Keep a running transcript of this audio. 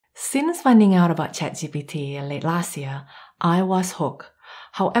Since finding out about ChatGPT late last year, I was hooked.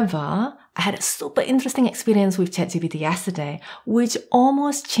 However, I had a super interesting experience with ChatGPT yesterday, which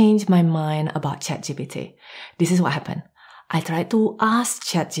almost changed my mind about ChatGPT. This is what happened. I tried to ask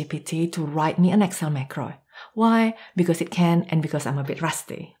ChatGPT to write me an Excel macro. Why? Because it can and because I'm a bit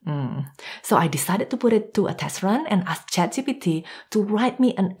rusty. So I decided to put it to a test run and ask ChatGPT to write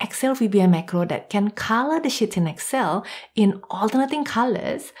me an Excel VBA macro that can color the sheets in Excel in alternating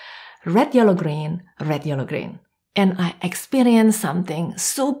colors, red, yellow, green, red, yellow, green. And I experienced something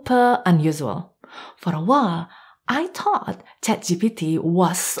super unusual. For a while, I thought ChatGPT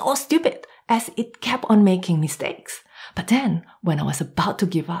was so stupid as it kept on making mistakes. But then, when I was about to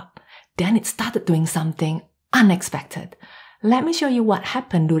give up, then it started doing something unexpected. Let me show you what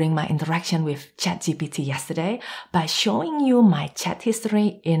happened during my interaction with ChatGPT yesterday by showing you my chat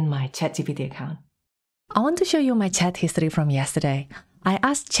history in my ChatGPT account. I want to show you my chat history from yesterday. I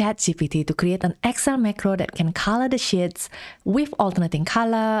asked ChatGPT to create an Excel macro that can color the sheets with alternating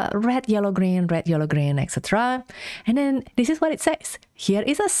color, red, yellow, green, etc. And then this is what it says. Here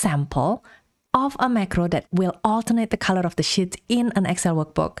is a sample of a macro that will alternate the color of the sheets in an Excel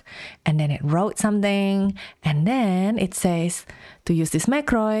workbook. And then it wrote something, and then it says to use this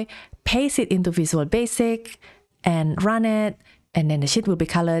macro, paste it into Visual Basic and run it, and then the sheet will be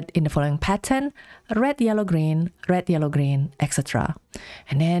colored in the following pattern: red, yellow, green, etc.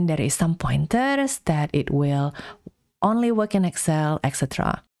 And then there is some pointers that it will only work in Excel,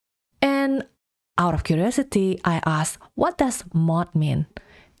 etc. And out of curiosity, I asked, what does mod mean?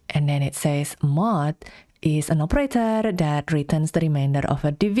 And then it says mod is an operator that returns the remainder of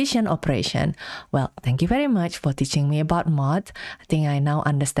a division operation. Well, thank you very much for teaching me about mod. I think I now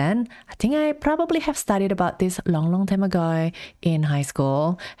understand. I think I probably have studied about this long time ago in high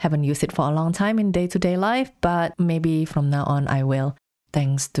school. Haven't used it for a long time in day-to-day life, but maybe from now on I will,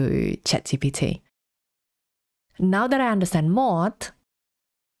 thanks to ChatGPT. Now that I understand mod,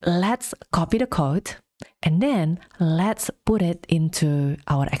 let's copy the code. And then let's put it into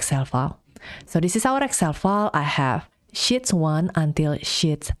our Excel file. So this is our Excel file. I have sheets 1 until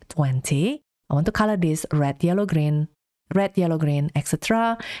sheets 20. I want to color this red, yellow, green,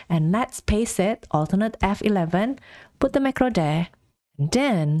 etc. And let's paste it, alternate F11, put the macro there, and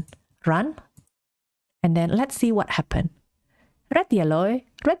then run. And then let's see what happened. Red, yellow,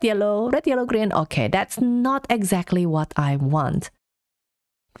 green. Okay, that's not exactly what I want.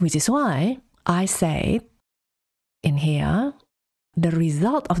 Which is why I said in here, the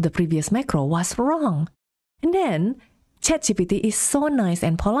result of the previous macro was wrong. And then ChatGPT is so nice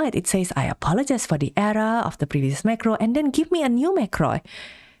and polite. It says, I apologize for the error of the previous macro, and then give me a new macro.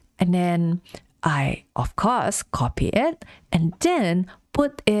 And then I, of course, copy it and then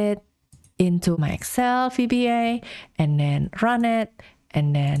put it into my Excel VBA and then run it,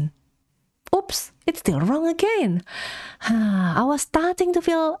 and then oops, it's still wrong again. I was starting to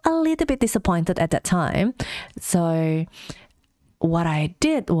feel a little bit disappointed at that time. So what I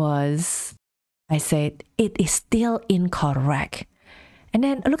did was I said, it is still incorrect. And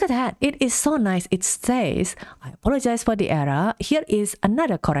then look at that. It is so nice. It says, I apologize for the error. Here is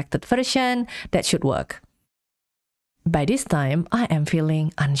another corrected version that should work. By this time, I am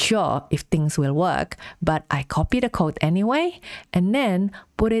feeling unsure if things will work, but I copy the code anyway and then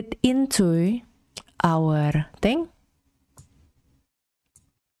put it into our thing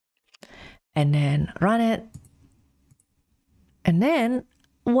and then run it. And then,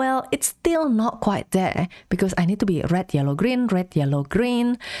 well, it's still not quite there because I need to be red, yellow,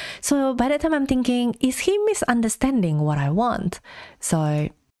 green. So by that time, I'm thinking, is he misunderstanding what I want? So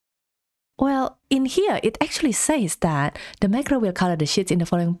well, in here, it actually says that the macro will color the sheets in the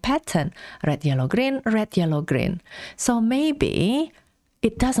following pattern: red, yellow, green. So maybe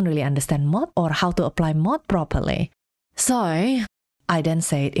it doesn't really understand mod or how to apply mod properly. So I then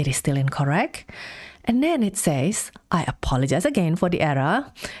said it is still incorrect. And then it says, I apologize again for the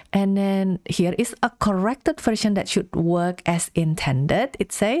error. And then here is a corrected version that should work as intended,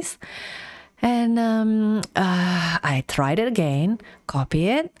 it says. And I tried it again, copy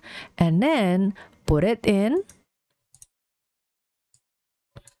it, and then put it in,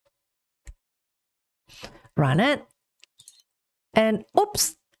 run it, and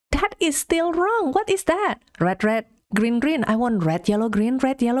oops, that is still wrong. What is that? Red, green. I want red, yellow, green.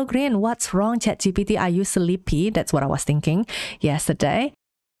 What's wrong, ChatGPT? Are you sleepy? That's what I was thinking yesterday.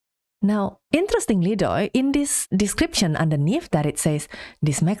 Now, interestingly though, in this description underneath that it says,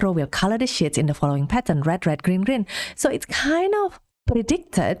 this macro will color the sheets in the following pattern: red, green. So it's kind of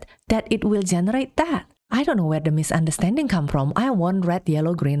predicted that it will generate that. I don't know where the misunderstanding come from. I want red,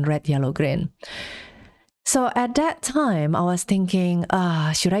 yellow, green. So at that time, I was thinking,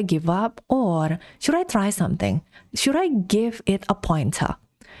 should I give up or should I try something? Should I give it a pointer?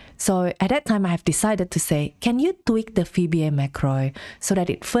 So at that time, I have decided to say, can you tweak the VBA macro so that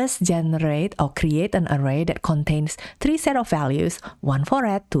it first generate or create an array that contains 3 sets of values, 1 for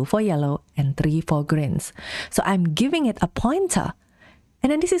red, 2 for yellow, and 3 for greens. So I'm giving it a pointer.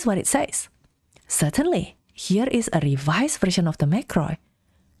 And then this is what it says. Certainly, here is a revised version of the macro.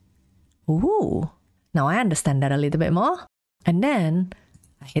 Ooh, now I understand that a little bit more. And then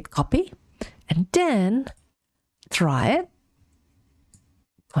I hit copy and then try it.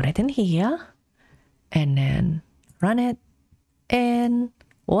 Put it in here and then run it and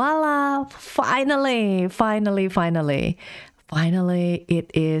voila, finally,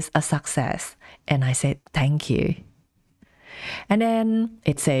 it is a success. And I said, thank you. And then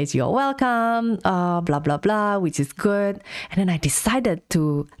it says, you're welcome, blah, blah, blah, which is good. And then I decided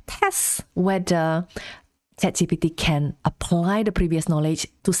to test whether ChatGPT can apply the previous knowledge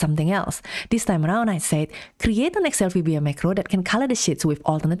to something else. This time around, I said, create an Excel VBA macro that can color the sheets with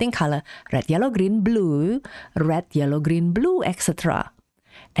alternating color, red, yellow, green, blue, red, yellow, green, blue, etc.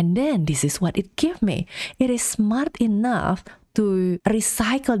 And then this is what it gave me. It is smart enough to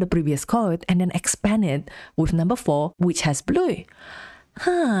recycle the previous code and then expand it with number 4, which has blue.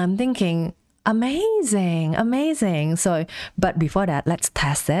 I'm thinking, amazing. So, but before that, let's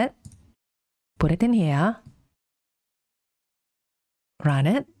test it. Put it in here. Run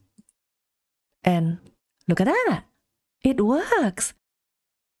it. And look at that. It works.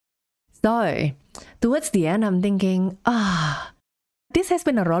 So, towards the end, I'm thinking, this has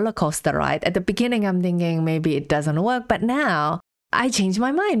been a roller coaster ride. At the beginning, I'm thinking maybe it doesn't work, but now I changed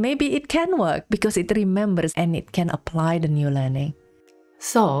my mind. Maybe it can work because it remembers and it can apply the new learning.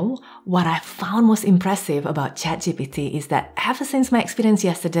 So, what I found most impressive about ChatGPT is that ever since my experience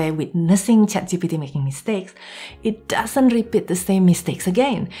yesterday witnessing ChatGPT making mistakes, it doesn't repeat the same mistakes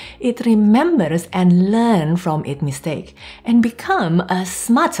again. It remembers and learns from its mistake and become a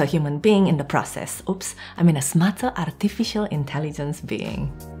smarter human being in the process. A smarter artificial intelligence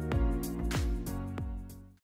being.